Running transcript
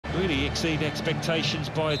really exceed expectations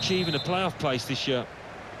by achieving a playoff place this year.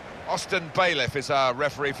 Austin Bailiff is our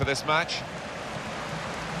referee for this match.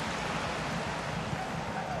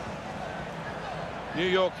 New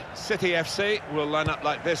York City FC will line up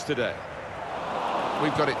like this today.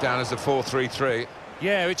 We've got it down as a 4-3-3.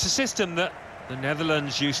 Yeah, it's a system that the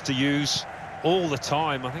Netherlands used to use all the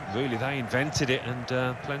time. I think really they invented it, and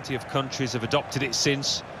plenty of countries have adopted it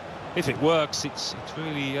since. If it works, it's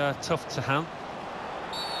really tough to handle.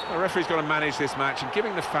 The referee's got to manage this match, and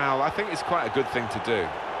giving the foul, I think, is quite a good thing to do.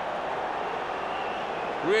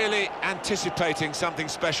 Really anticipating something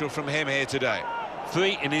special from him here today.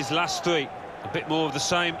 3 in his last 3. A bit more of the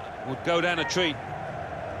same would go down a treat.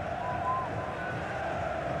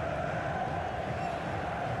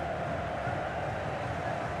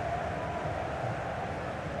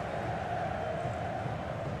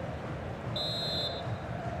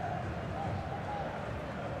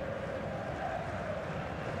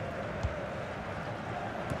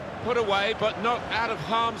 Put away, but not out of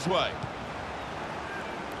harm's way.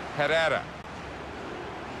 Herrera.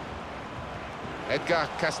 Edgar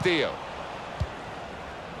Castillo.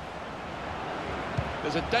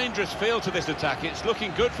 There's a dangerous feel to this attack. It's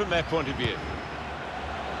looking good from their point of view.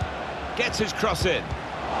 Gets his cross in.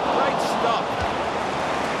 Great stop.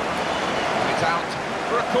 It's out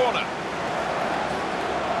for a corner.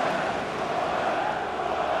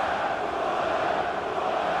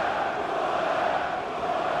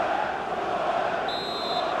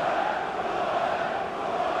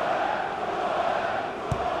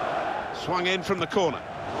 Swung in from the corner.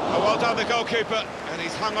 Oh, well done, the goalkeeper, and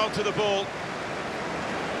he's hung on to the ball.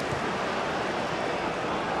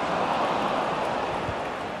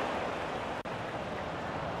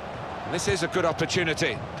 This is a good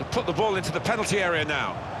opportunity to put the ball into the penalty area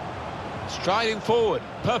now. Striding forward,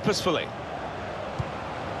 purposefully.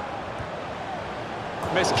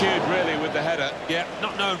 Miscued, really, with the header. Yeah,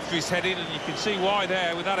 not known for his heading, and you can see why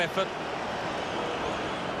there with that effort.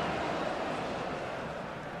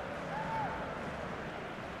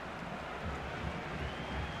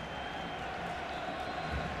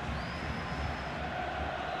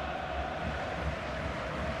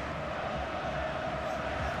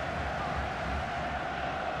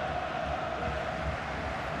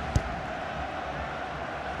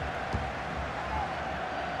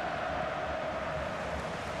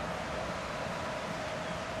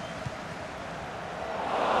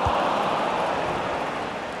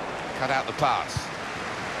 Cut out the pass.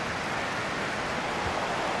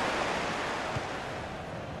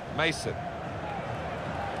 Mason.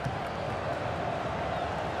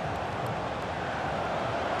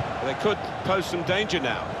 They could pose some danger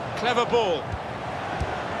now. Clever ball.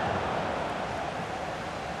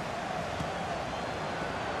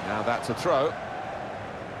 Now that's a throw.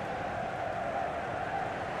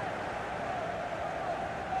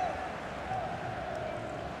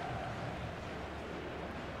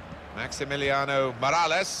 Maximiliano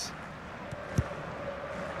Morales.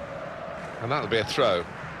 And that'll be a throw.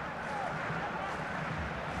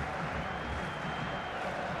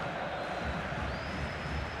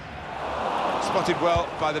 Spotted well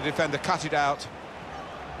by the defender, cut it out.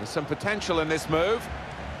 There's some potential in this move.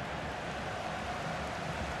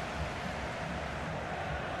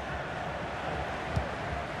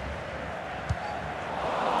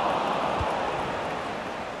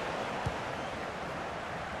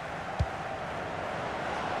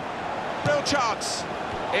 Real chance.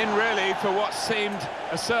 In really for what seemed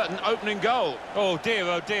a certain opening goal. Oh dear,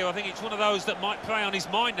 I think it's one of those that might play on his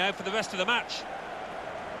mind now for the rest of the match.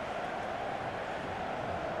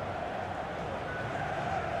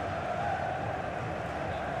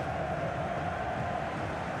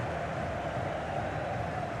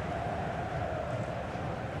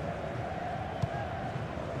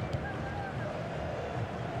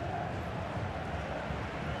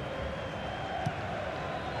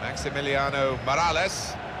 Maximiliano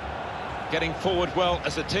Morales getting forward well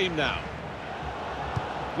as a team now.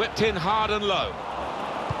 Whipped in hard and low.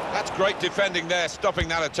 That's great defending there, stopping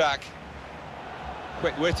that attack.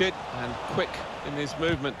 Quick-witted and quick in his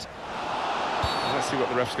movement. Let's see what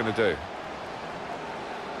the ref's going to do.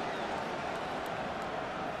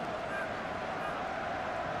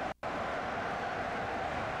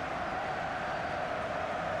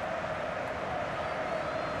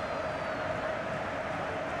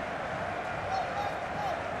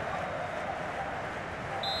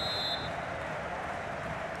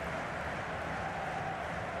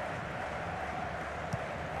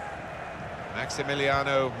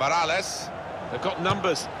 Maximiliano Morales. They've got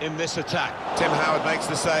numbers in this attack. Tim Howard makes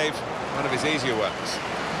the save, one of his easier ones.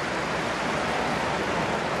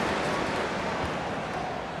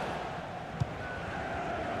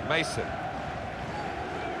 Mason.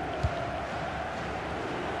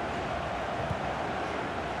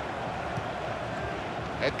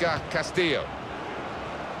 Edgar Castillo.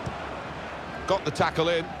 Got the tackle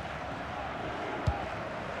in.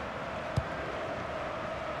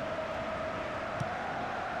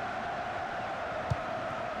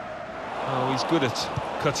 Oh, he's good at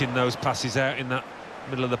cutting those passes out in that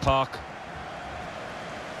middle of the park.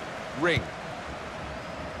 Ring.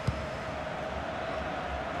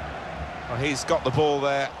 Well, he's got the ball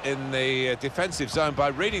there in the defensive zone by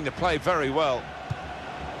reading the play very well.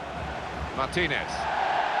 Martinez.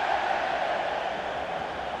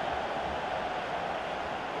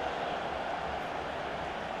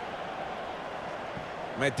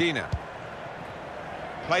 Medina.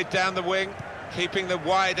 Played down the wing, keeping the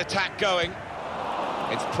wide attack going.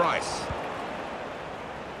 It's Price.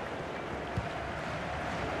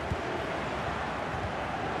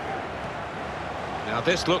 Now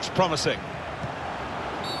this looks promising.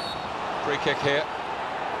 Free kick here.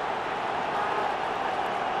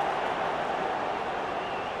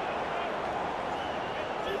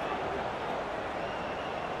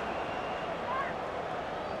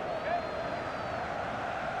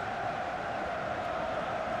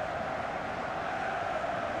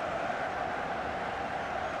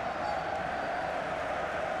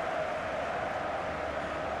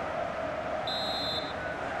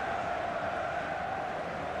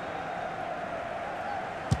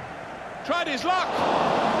 Tried his luck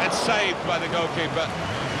and saved by the goalkeeper.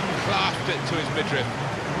 Clasped it to his midriff.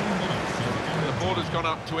 The ball has gone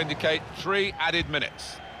up to indicate 3 added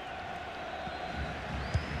minutes.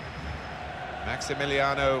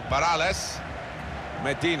 Maximiliano Morales.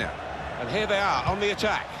 Medina. And here they are on the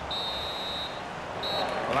attack.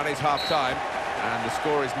 Well, that is half-time, and the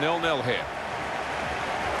score is 0-0 here.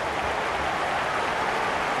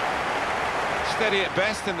 Steady at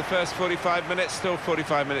best in the first 45 minutes, still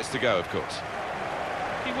 45 minutes to go, of course.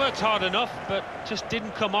 He worked hard enough, but just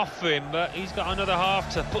didn't come off for him, but he's got another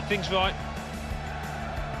half to put things right.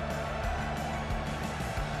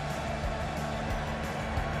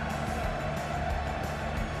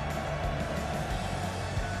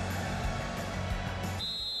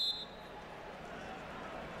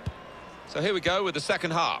 So here we go with the second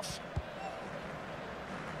half.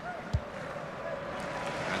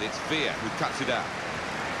 And it's Villa who cuts it out.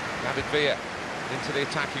 David Villa into the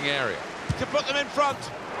attacking area. To put them in front.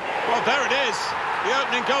 Well, there it is. The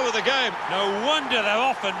opening goal of the game. No wonder they're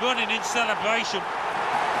off and running in celebration.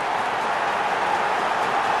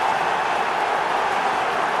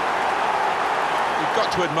 You've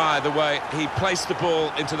got to admire the way he placed the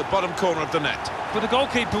ball into the bottom corner of the net. But the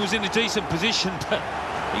goalkeeper was in a decent position, but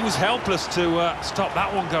he was helpless to stop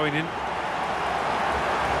that one going in.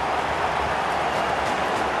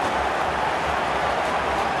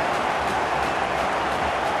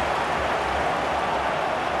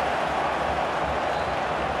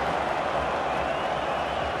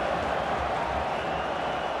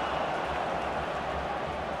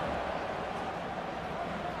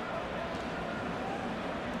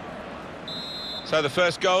 So the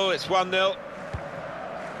first goal, it's 1-0.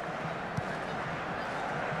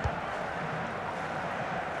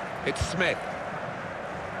 It's Smith.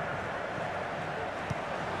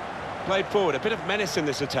 Played forward, a bit of menace in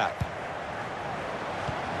this attack.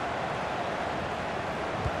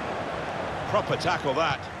 Proper tackle,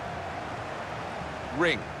 that.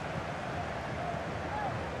 Ring.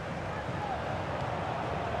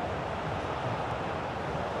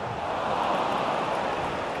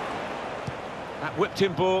 That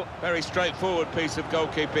whipped-in ball, very straightforward piece of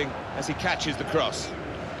goalkeeping as he catches the cross.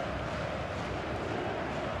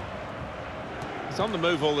 He's on the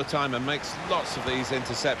move all the time and makes lots of these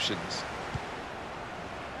interceptions.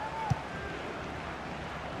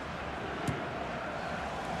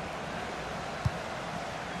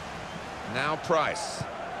 Now Price.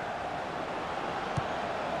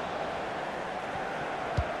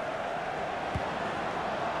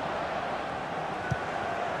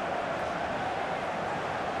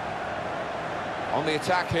 On the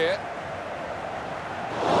attack here.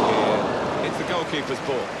 It's the goalkeeper's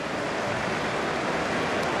ball.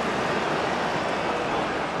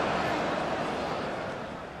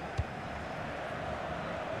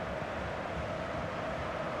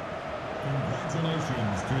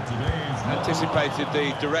 Congratulations to today's... Anticipated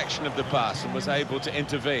the direction of the pass and was able to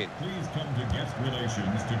intervene. Please come to guest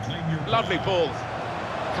relations to claim your... Lovely ball.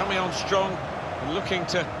 Coming on strong and looking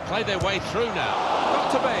to play their way through now.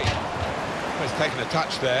 Got to be. He's taken a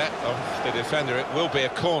touch there of the defender. It will be a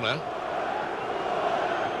corner.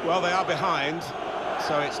 Well, they are behind,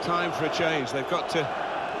 so it's time for a change. They've got to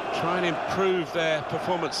try and improve their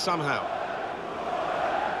performance somehow.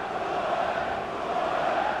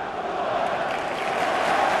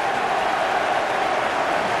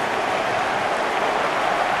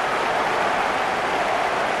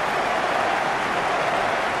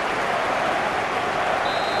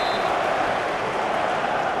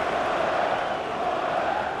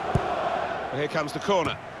 Here comes the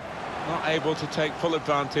corner. Not able to take full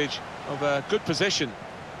advantage of a good position.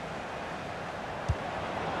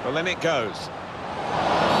 Well, then it goes.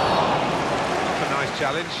 That's a nice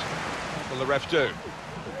challenge. What will the ref do?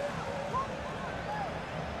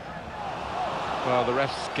 Well, the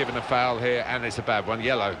ref's given a foul here, and it's a bad one,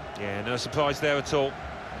 yellow. Yeah, no surprise there at all.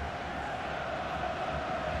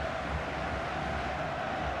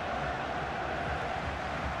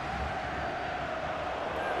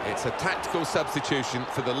 It's a tactical substitution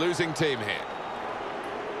for the losing team here.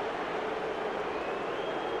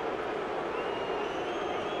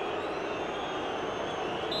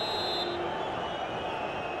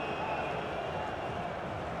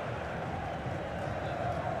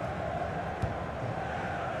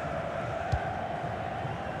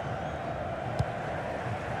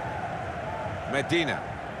 Medina.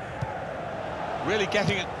 Really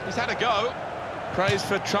getting it. He's had a go. Praise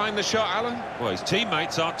for trying the shot, Alan. Well, his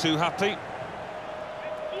teammates aren't too happy.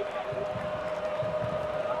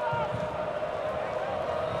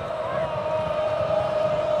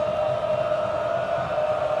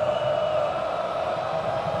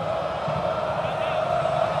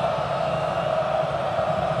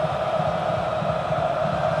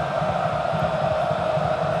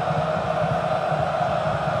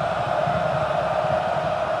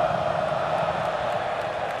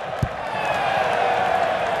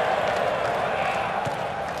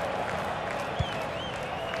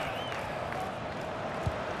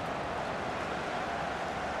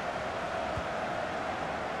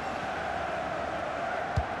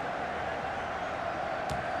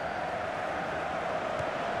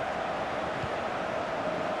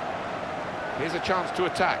 Here's a chance to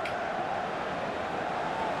attack.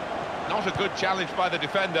 Not a good challenge by the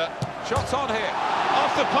defender. Shots on here.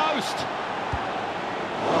 Off the post.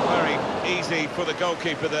 Not very easy for the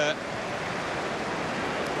goalkeeper there.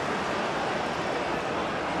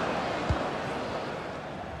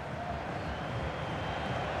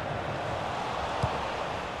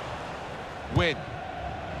 Win.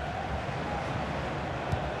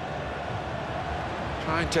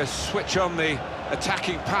 Trying to switch on the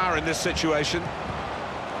attacking power in this situation.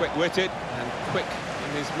 Quick-witted and quick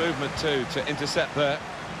in his movement too to intercept there.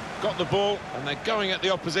 Got the ball and they're going at the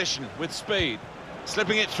opposition with speed.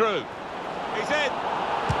 Slipping it through. He's in.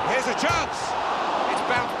 Here's a chance. It's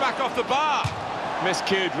bounced back off the bar.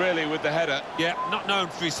 Miscued really with the header. Yeah, not known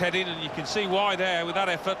for his heading, and you can see why there with that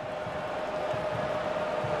effort.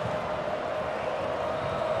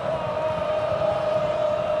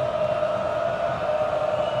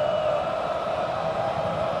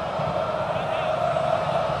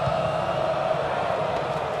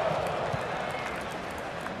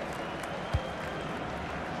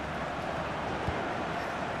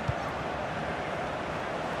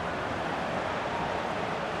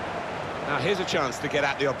 Now here's a chance to get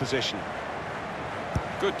at the opposition.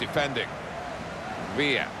 Good defending.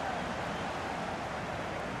 Villa.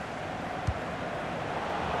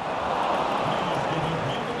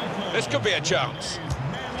 This could be a chance.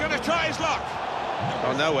 He's going to try his luck.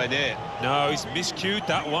 Oh, nowhere near. No, he's miscued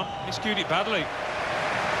that one. Miscued it badly.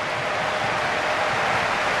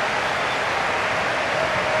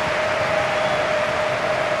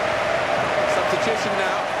 Substitution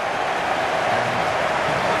now.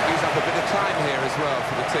 Use up a bit of time here as well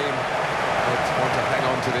for the team that want to hang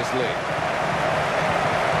on to this lead.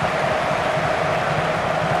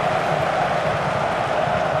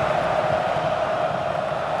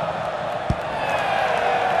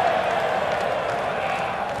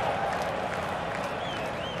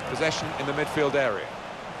 Possession in the midfield area.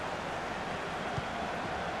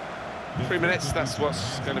 3 minutes, that's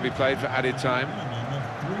what's going to be played for added time.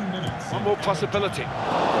 One more possibility.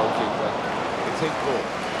 Goalkeeper, it's his ball.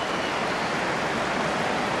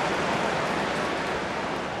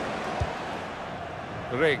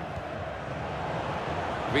 Ring.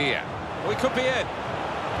 Villa. We could be in.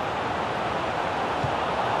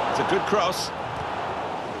 It's a good cross.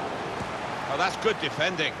 Oh, that's good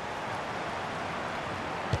defending.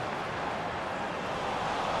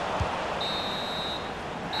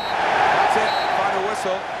 That's it, final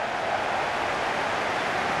whistle.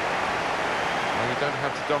 Well, you don't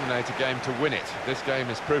have to dominate a game to win it. This game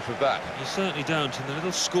is proof of that. You certainly don't, and the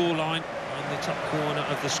little score line on the top corner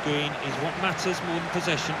of the screen is what matters more than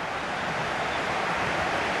possession.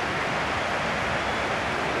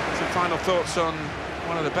 Final thoughts on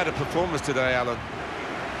one of the better performers today, Alan?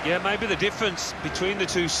 Yeah, maybe the difference between the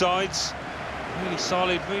two sides. Really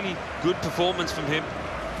solid, really good performance from him.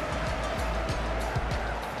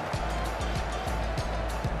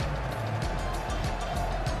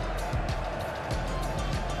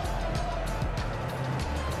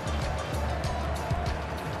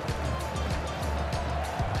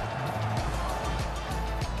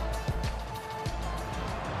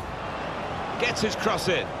 Gets his cross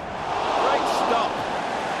in. Great stop.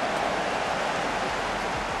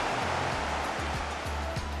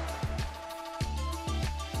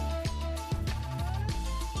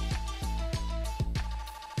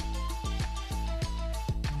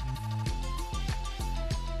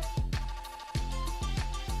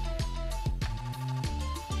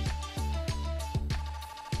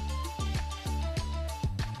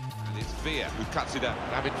 And it's Villa who cuts it out.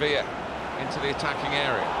 David Villa into the attacking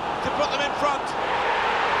area. To put them in front.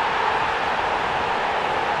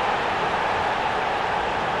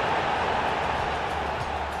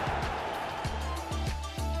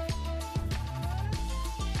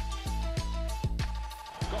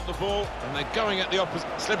 Got the ball, and they're going at the opposite,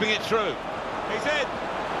 slipping it through. He's in.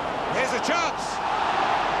 Here's a chance.